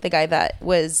racing. The guy that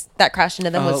crashed into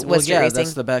them was street racing.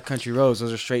 That's the backcountry roads.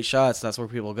 Those are straight shots. That's where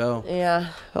people go. Yeah.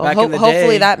 Well, Back in the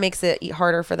hopefully day- that makes it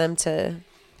harder for them to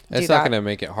do It's that. not gonna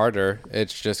make it harder.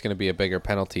 It's just gonna be a bigger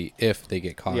penalty if they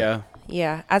get caught. Yeah.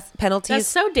 Yeah. As That's penalties,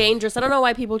 so dangerous. I don't know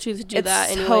why people choose to do it's that.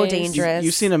 so anyways. dangerous.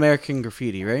 You've seen American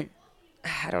Graffiti, right?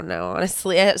 I don't know.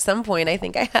 Honestly, at some point, I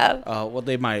think I have. Well,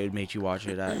 they might have made you watch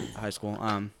it at high school.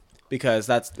 Because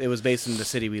it was based in the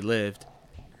city we lived.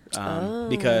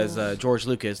 Because George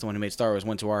Lucas, the one who made Star Wars,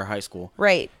 went to our high school.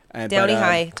 Right. But, Downey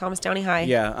High. Thomas Downey High.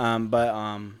 Yeah.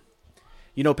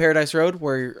 You know Paradise Road,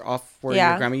 where your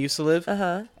Yeah. grandma used to live.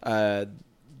 Uh-huh.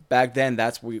 back then,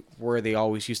 that's where they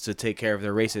always used to take care of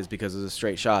their races because it was a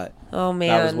straight shot. Oh man,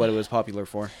 That was what it was popular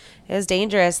for. it was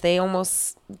dangerous. They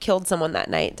almost killed someone that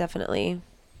night, definitely.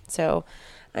 So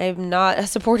I'm not a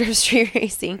supporter of street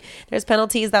racing. There's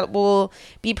penalties that will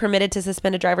be permitted to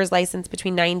suspend a driver's license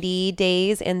between 90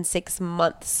 days and 6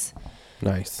 months.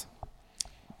 Nice.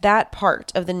 That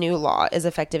part of the new law is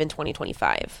effective in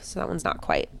 2025. So that one's not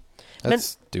quite. That's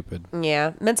stupid.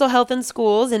 Yeah. Mental health in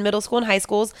schools, in middle school and high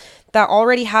schools that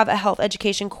already have a health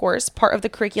education course, part of the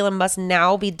curriculum must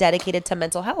now be dedicated to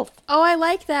mental health. Oh, I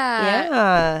like that.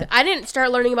 Yeah. I didn't start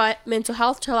learning about mental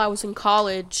health till I was in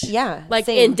college. Yeah, Like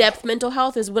same. in-depth mental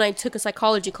health is when I took a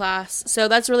psychology class. So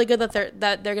that's really good that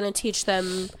they're going to teach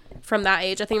them from that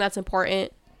age. I think that's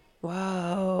important.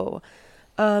 Whoa.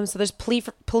 So there's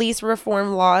police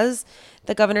reform laws.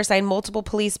 The governor signed multiple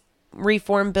police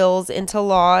reform bills into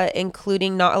law,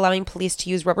 including not allowing police to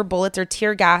use rubber bullets or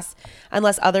tear gas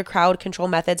unless other crowd control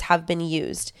methods have been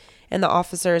used, and the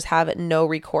officers have no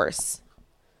recourse.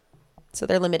 So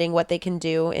they're limiting what they can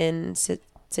do in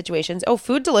situations. Oh,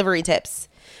 food delivery tips.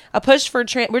 A push for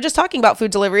we're just talking about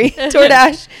food delivery.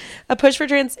 DoorDash.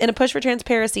 In a push for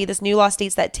transparency, this new law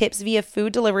states that tips via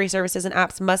food delivery services and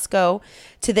apps must go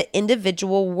to the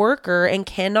individual worker and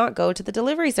cannot go to the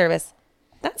delivery service.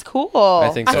 That's cool. I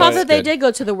think I so. thought That's that they good. did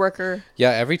go to the worker. Yeah,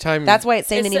 every time. That's why it's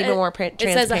saying they It need to be sa- more It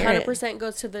transparent. says 100%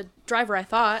 goes to the driver, I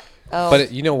thought. Oh.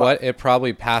 But you know what? It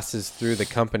probably passes through the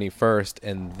company first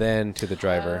and then to the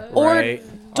driver. Or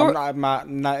right? Door- I'm not,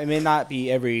 it may not be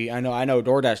every. I know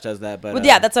DoorDash does that, but Well,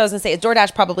 yeah, that's what I was gonna say.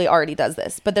 DoorDash probably already does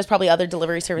this, but there's probably other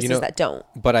delivery services that don't.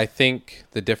 But I think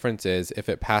the difference is if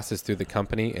it passes through the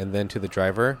company and then to the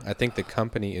driver, I think the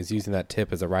company is using that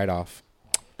tip as a write-off.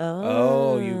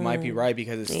 Oh, you might be right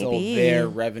because it's Maybe. still their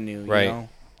revenue. Right. You know?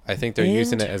 I think they're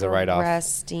using it as a write-off.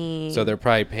 Interesting. So they're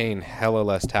probably paying hella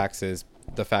less taxes.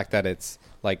 The fact that it's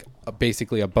like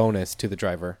basically a bonus to the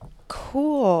driver.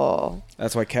 cool.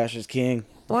 That's why cash is king.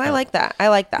 Well, I like that.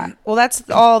 Well, that's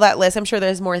all that list. I'm sure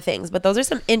there's more things, but those are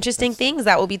some interesting things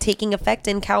that will be taking effect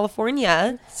in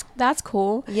California. That's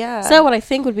cool. Yeah. So what I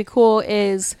think would be cool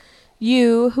is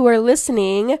you who are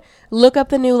listening, look up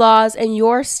the new laws in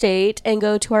your state and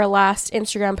go to our last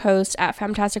Instagram post at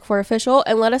Fantastic4Official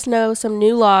and let us know some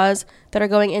new laws that are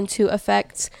going into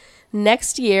effect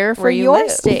next year for Where you your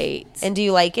live. state. And do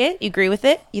you like it? You agree with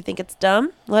it? You think it's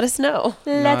dumb? Let us know.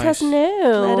 Let us Nice.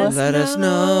 know. Let us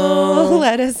know.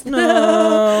 Let us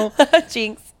know.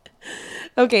 Jinx.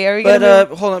 Okay, are we But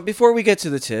gonna hold on, before we get to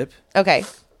the tip, Okay.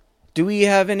 do we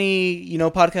have any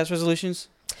podcast resolutions?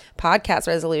 Podcast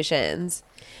resolutions.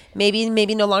 Maybe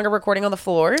no longer recording on the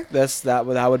floor. That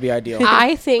would be ideal.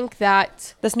 I think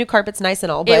that This new carpet's nice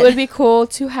and all, but it would be cool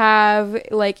to have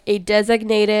like a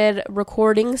designated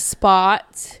recording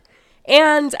spot.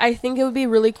 And I think it would be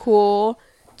really cool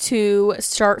to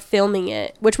start filming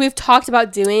it, which we've talked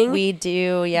about doing. we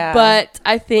do, yeah. But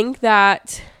I think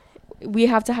that we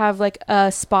have to have like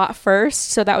a spot first.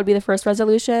 So that would be the first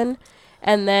resolution.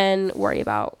 And then worry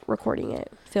about recording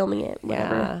it, filming it,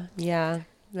 whatever. Yeah.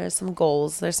 There's some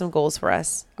goals. There's some goals for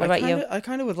us. What about you? I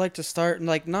kind of would like to start,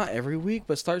 like, not every week,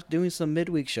 but start doing some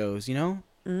midweek shows, you know?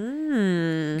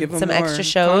 Give 'em Some more extra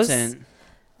shows? content.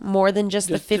 More than just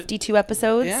the Just- 52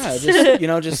 episodes? Yeah,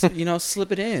 just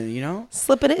slip it in, you know?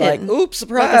 Slip it in. Like, oops,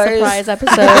 surprise. Like a surprise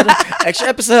episode. Extra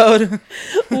episode.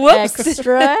 Whoops.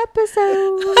 Extra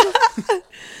episode.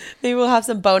 Maybe we'll have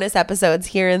some bonus episodes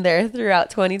here and there throughout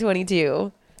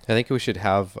 2022. I think we should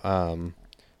have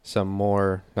some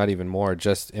more, not even more,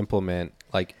 just implement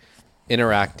like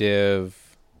interactive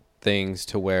things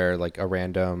to where like a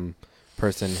random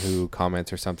person who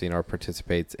comments or something or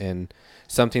participates in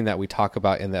something that we talk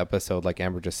about in the episode, like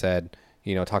Amber just said,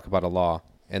 talk about a law,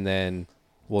 and then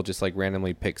we'll just like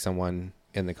randomly pick someone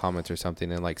in the comments or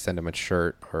something and like send them a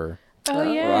shirt or Oh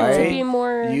yeah, Right. to be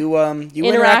more. You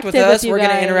interact with Interactive us, with we're you going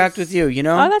to guys. interact with you, you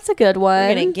know? Oh, that's a good We're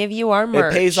one. going to give you our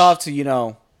merch. It pays off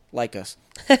to, like us.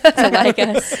 to like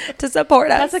us. to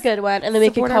support us. That's a good one. And then we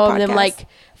could Support our call them podcast. like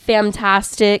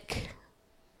Fantastic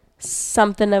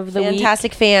something of the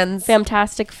Fantastic week. fans.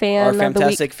 Fantastic fan Our of the week.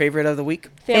 fantastic favorite of the week.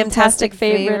 Fantastic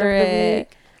favorite of the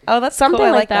week. Oh, that's Something cool.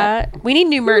 I like that. We need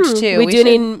new merch too. We do should-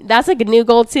 need. That's a good new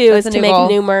goal too. That's Is a to new make goal.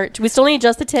 new merch. We still need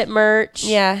just the tip merch.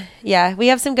 Yeah. We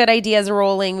have some good ideas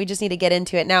rolling. We just need to get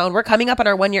into it now. And we're coming up on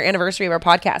our 1-year anniversary of our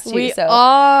podcast too. We so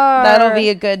are. that'll be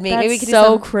a good maybe That's we could do so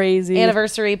some crazy.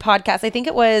 anniversary podcast. I think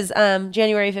it was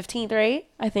January 15th, right?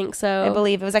 I think so. I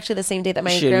believe it was actually the same day that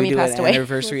my Should we Grammy do passed an away.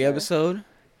 anniversary episode?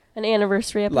 An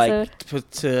anniversary episode. Like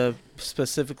to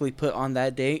specifically put on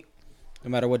that date, no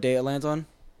matter what day it lands on?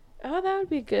 Oh, that would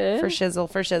be good. For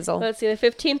shizzle. Let's see. The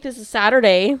 15th is a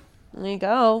Saturday. There you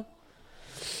go.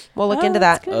 We'll look Oh, into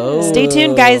that's that. good. Stay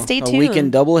tuned, guys. Stay tuned. A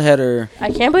weekend doubleheader.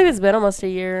 I can't believe it's been almost a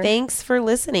year. Thanks for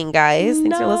listening, guys.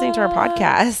 Thanks for listening to our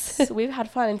podcast. So we've had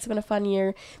fun. It's been a fun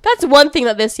year. That's one thing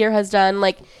that this year has done.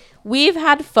 Like, we've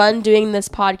had fun doing this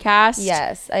podcast.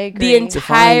 Yes, I agree. The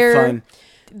entire, Define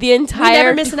the entire. We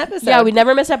never miss an episode. Yeah, we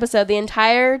never miss an episode. The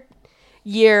entire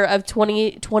year of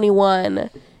 2021,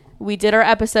 we did our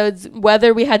episodes,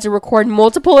 whether we had to record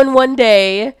multiple in one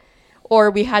day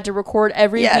or we had to record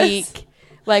every Yes. week.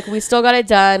 Like, we still got it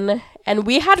done. And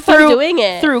we had fun doing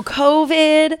it. Through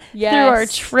COVID, Yes. through our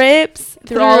trips,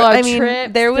 Through all our I mean,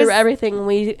 trips, there was through everything.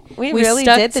 We really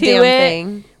stuck did the to damn it.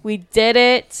 thing. We did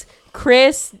it.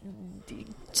 Chris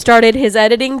started his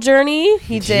editing journey,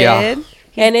 He did. Yeah.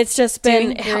 and it's just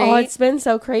been doing great. it's been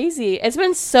so crazy. It's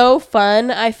been so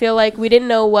fun. I feel like we didn't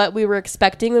know what we were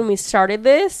expecting when we started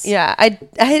this. Yeah, I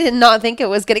did not think it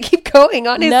was going to keep going,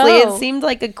 honestly. No. It seemed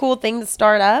like a cool thing to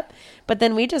start up, but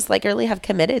then we just like really have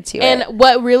committed to And it.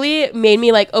 what really made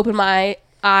me like open my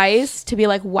eyes to be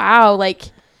like, wow, like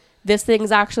this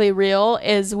thing's actually real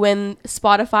is when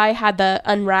Spotify had the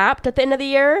Unwrapped at the end of the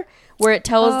year, where it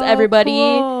tells everybody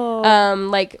cool.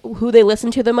 like who they listen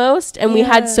to the most. And we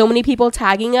had so many people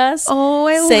tagging us Oh,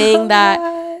 I saying love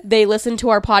that they listened to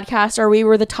our podcast or we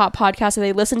were the top podcast that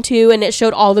they listened to, and it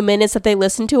showed all the minutes that they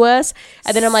listened to us.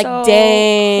 And then I'm like, So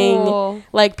dang, cool.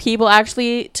 like people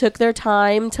actually took their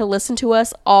time to listen to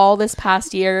us all this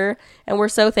past year, and we're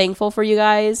so thankful for you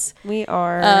guys. We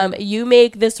are. You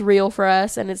make this real for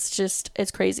us, and it's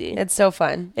crazy. It's so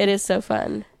fun. It is so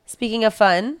fun. Speaking of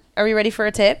fun, are we ready for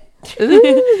a tip? Are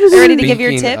you ready to give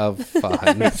your Speaking tip? of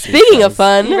fun. Speaking of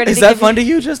fun, You ready Is to that give fun to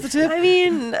you, just the tip? I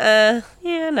mean,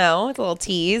 yeah, no, it's a little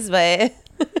tease, but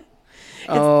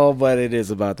Oh, but it is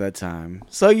about that time.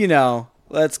 So,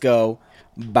 let's go.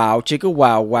 Bow, chicka,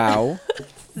 wow, wow.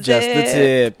 Just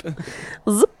the tip.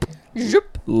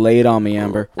 Lay it on me,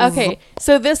 Amber. okay,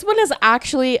 so this one is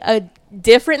actually a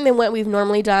different than what we've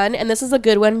normally done, and this is a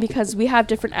good one because we have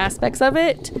different aspects of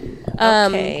it.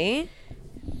 okay.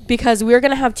 Because we're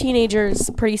gonna have teenagers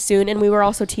pretty soon, and we were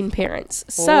also teen parents.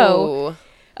 So,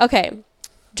 okay,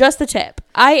 just the tip.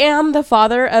 I am the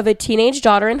father of a teenage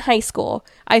daughter in high school.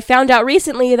 I found out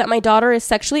recently that my daughter is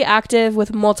sexually active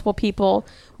with multiple people.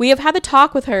 We have had the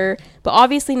talk with her, but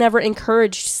obviously never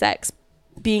encouraged sex,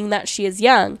 being that she is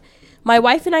young. My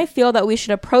wife and I feel that we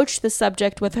should approach this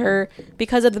subject with her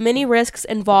because of the many risks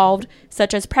involved,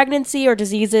 such as pregnancy or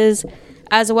diseases,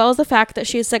 as well as the fact that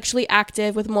she is sexually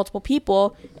active with multiple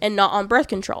people and not on birth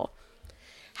control.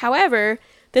 However,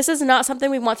 this is not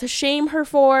something we want to shame her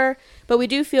for, but we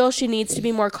do feel she needs to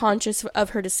be more conscious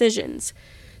of her decisions.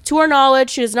 To our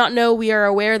knowledge, she does not know we are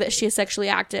aware that she is sexually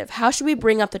active. How should we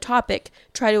bring up the topic,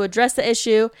 try to address the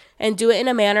issue, and do it in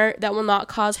a manner that will not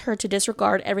cause her to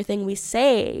disregard everything we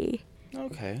say?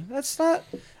 Okay, that's not...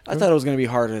 I thought it was going to be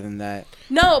harder than that.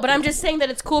 No, but I'm just saying that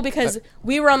it's cool because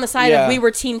we were on the side Yeah. of we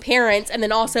were teen parents, and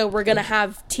then also we're going to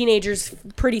have teenagers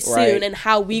pretty soon, Right. and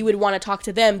how we would want to talk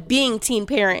to them being teen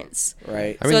parents.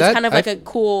 Right. I mean, So it's that- kind of like a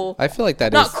cool... I feel like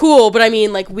that not is. cool, but I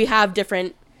mean, like, we have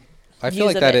different... I feel views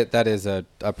like of that it. that is a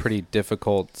pretty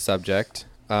difficult subject.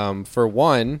 For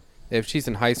one, if she's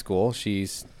in high school,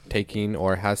 she's taking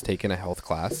or has taken a health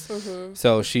class. Mm-hmm.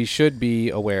 So she should be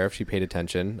aware, if she paid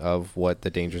attention, of what the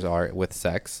dangers are with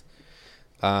sex.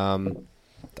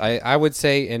 I would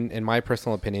say, in my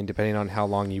personal opinion, depending on how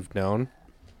long you've known,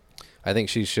 I think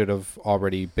she should have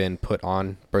already been put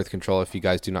on birth control if you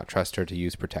guys do not trust her to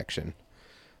use protection.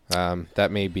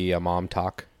 That may be a mom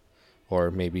talk,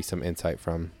 or maybe some insight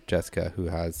from Jessica, who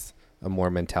has a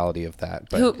more mentality of that.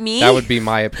 But Who, me? that would be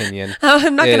my opinion.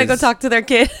 I'm not going to go is- talk to their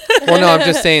kid. Well, no, I'm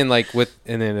just saying, like,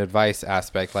 in an advice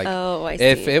aspect, like, Oh, I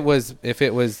if see. it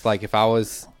was like, if I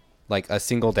was like a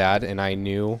single dad and I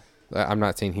knew, I'm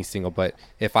not saying he's single, but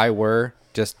if I were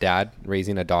just dad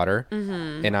raising a daughter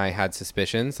Mm-hmm. and I had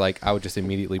suspicions, like, I would just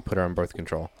immediately put her on birth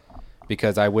control,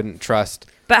 because I wouldn't trust.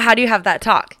 But how do you have that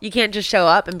talk? You can't just show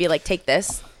up and be like, take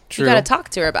this. True. You got to talk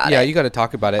to her about it. Yeah, you got to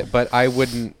talk about it, but I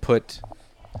would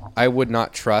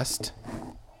not trust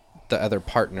the other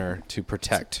partner to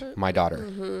protect my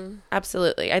daughter.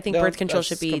 Absolutely. I think No, birth control that's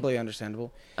should be completely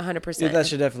understandable. 100%. That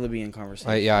should definitely be in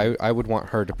conversation. I would want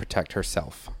her to protect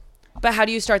herself. But how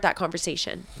do you start that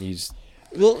conversation? You just,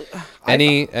 Well,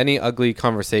 any ugly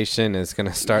conversation is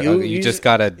gonna start. You just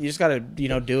gotta. You just gotta,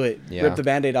 do it. Yeah. Rip the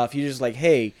Band-Aid off. You just like,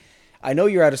 hey, I know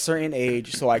you're at a certain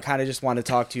age, so I kind of just want to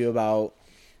talk to you about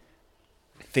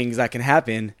things that can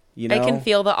happen. I can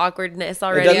feel the awkwardness It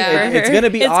already. doesn't- for it's her. gonna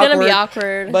be It's awkward. gonna be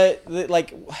awkward. But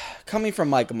like, coming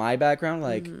from like my background,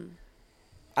 like.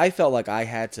 I felt like I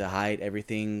had to hide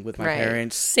everything with my Right.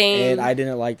 parents. Same. And I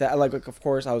didn't like that. Like, of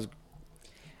course,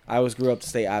 I I grew up to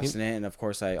stay abstinent, and of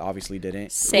course I obviously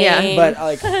didn't. Same. But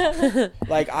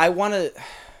like I want to.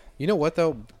 You know what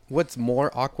though? What's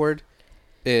more awkward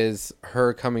is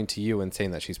her coming to you and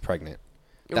saying that she's pregnant.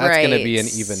 That's going to be an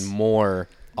even more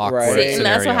awkward Right. scenario. And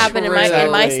that's what happened in my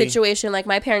Exactly. situation. Like,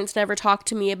 my parents never talked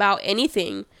to me about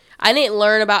anything. I didn't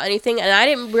learn about anything, and I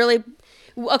didn't really.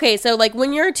 Okay, so like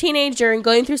when you're a teenager and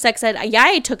going through sex ed, yeah,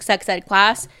 I took sex ed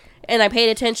class and I paid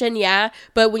attention, yeah.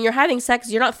 But when you're having sex,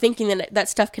 you're not thinking that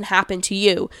stuff can happen to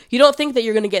you. You don't think that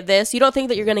you're going to get this. You don't think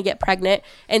that you're going to get pregnant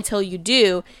until you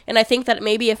do. And I think that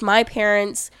maybe if my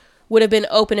parents would have been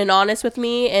open and honest with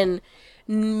me and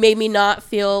made me not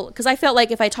feel, because I felt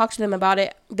like if I talked to them about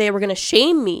it, they were going to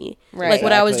shame me. Right. Like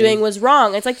what I was Exactly. doing was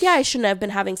wrong. It's like, yeah, I shouldn't have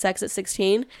been having sex at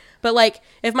 16. But like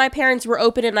if my parents were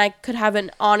open and I could have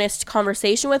an honest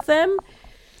conversation with them,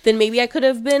 then maybe I could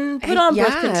have been put on birth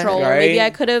Yeah. control. Or maybe Right. I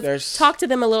could have There's talked to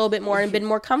them a little bit more and been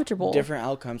more comfortable. Different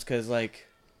outcomes, because like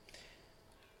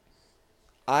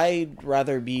I'd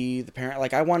rather be the parent.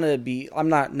 Like I want to be. I'm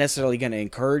not necessarily going to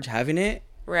encourage having it,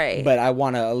 Right. but I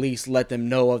want to at least let them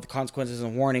know of the consequences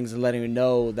and warnings, and letting them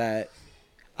know that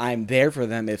I'm there for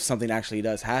them if something actually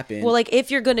does happen. Well, like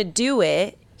if you're gonna do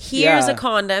it, here's Yeah. a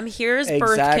condom, here's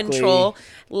birth Exactly. control.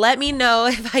 Let me know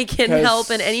if I can 'Cause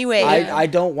help in any way. I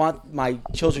don't want my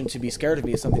children to be scared of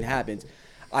me if something happens.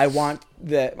 I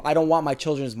don't want my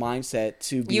children's mindset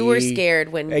to be. You were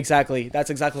scared when Exactly. That's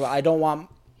exactly what I don't want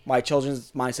my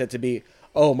children's mindset to be.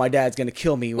 Oh, my dad's gonna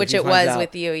kill me. when Which he it finds was out.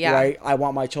 with you, yeah. Right. I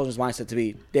want my children's mindset to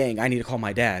be, dang, I need to call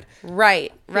my dad.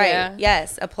 Right. Yeah.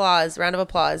 Yes. Applause. Round of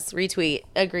applause. Retweet.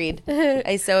 Agreed.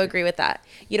 I so agree with that.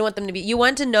 You don't want them to be, you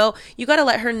want to know, you got to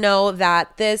let her know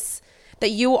that that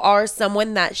you are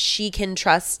someone that she can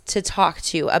trust to talk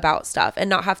to about stuff and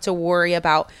not have to worry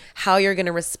about how you're going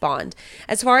to respond.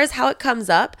 As far as how it comes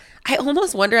up, I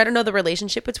almost wonder, I don't know the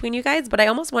relationship between you guys, but I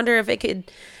almost wonder if it could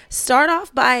start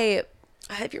off by,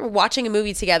 if you're watching a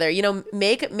movie together, you know,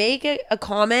 make a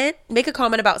comment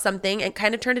about something and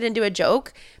kind of turn it into a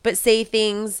joke, but say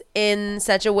things in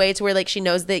such a way to where like she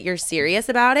knows that you're serious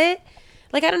about it.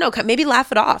 Like, I don't know, maybe laugh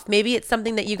it off. Maybe it's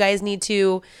something that you guys need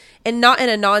to, and not in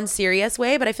a non-serious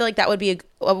way, but I feel like that would be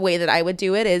a way that I would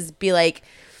do it, is be like,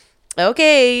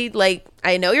 okay, like,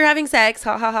 I know you're having sex,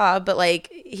 ha ha ha, but like,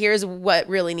 here's what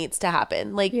really needs to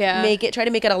happen. Like, Yeah. try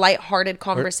to make it a lighthearted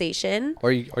conversation.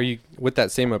 Or you with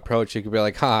that same approach, you could be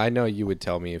like, "Ha, I know you would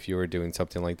tell me if you were doing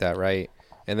something like that, right?"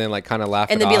 And then like kind of laugh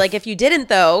And it then be off. like, if you didn't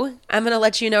though, I'm going to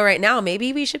let you know right now,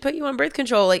 maybe we should put you on birth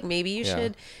control. Like, maybe you Yeah.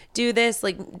 should do this.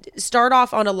 Like, start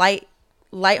off on a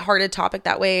lighthearted topic.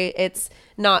 That way it's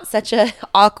not such a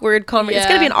awkward conversation. It's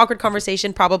going to be an awkward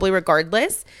conversation probably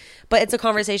regardless, but it's a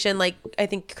conversation, like, I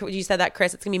think you said that,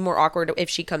 Chris, it's going to be more awkward if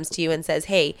she comes to you and says,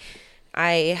 hey,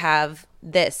 I have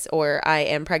this, or I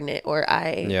am pregnant, or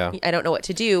I don't know what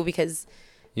to do, because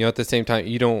you know, at the same time,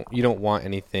 you don't want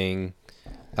anything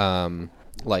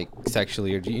like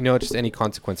sexually, or you know, just any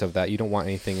consequence of that. You don't want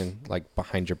anything like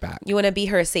behind your back. you want to be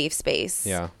her safe space.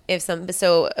 Yeah. And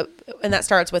that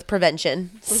starts with prevention.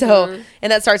 So,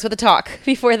 and that starts with a talk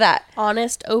before that.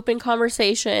 Honest, open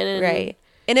conversation. And Right.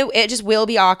 And it just will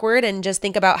be awkward, and just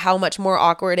think about how much more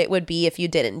awkward it would be if you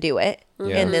didn't do it.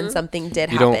 Yeah. And then something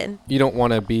did You happen. you don't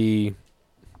want to be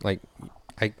like,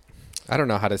 I don't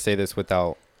know how to say this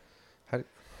without,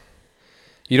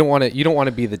 you don't want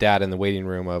to be the dad in the waiting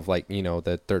room of, like, you know,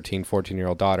 the 13,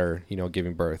 14-year-old daughter, you know,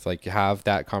 giving birth. Like, have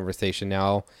that conversation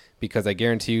now, because I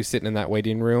guarantee you sitting in that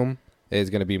waiting room is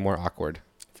going to be more awkward.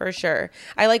 For sure.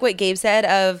 I like what Gabe said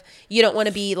of, you don't want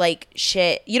to be like,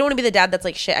 shit. You don't want to be the dad that's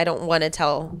like, shit, I don't want to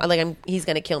tell, like, he's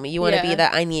going to kill me. You want to be Yeah.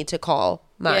 that I need to call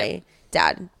my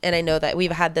dad. And I know that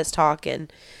we've had this talk.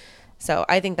 And so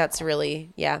I think that's really,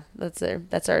 that's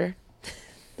our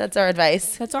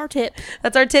advice. That's our tip.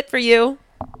 That's our tip for you.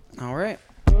 All right.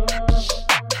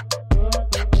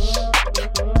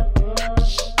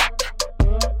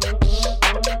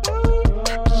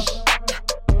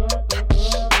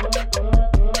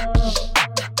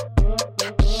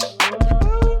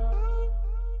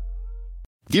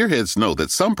 Gearheads know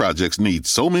that some projects need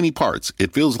so many parts,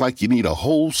 it feels like you need a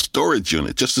whole storage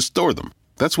unit just to store them.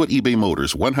 That's what eBay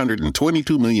Motors'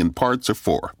 122 million parts are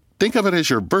for. Think of it as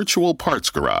your virtual parts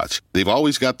garage. They've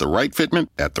always got the right fitment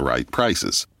at the right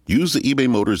prices. Use the eBay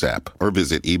Motors app or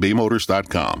visit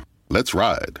ebaymotors.com. Let's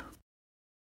ride.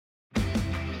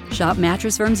 Shop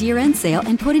Mattress Firm's year-end sale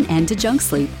and put an end to junk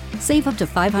sleep. Save up to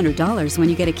 $500 when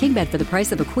you get a king bed for the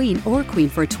price of a queen or queen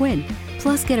for a twin.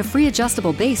 Plus, get a free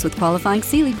adjustable base with qualifying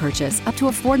Sealy purchase up to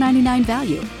a $499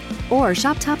 value. Or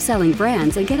shop top-selling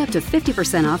brands and get up to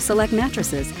 50% off select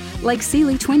mattresses, like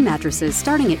Sealy twin mattresses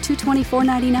starting at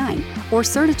 $224.99 or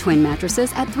Serta twin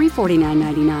mattresses at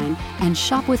 $349.99. And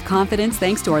shop with confidence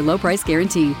thanks to our low price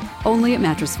guarantee. Only at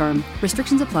Mattress Firm.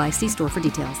 Restrictions apply. See store for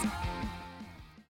details.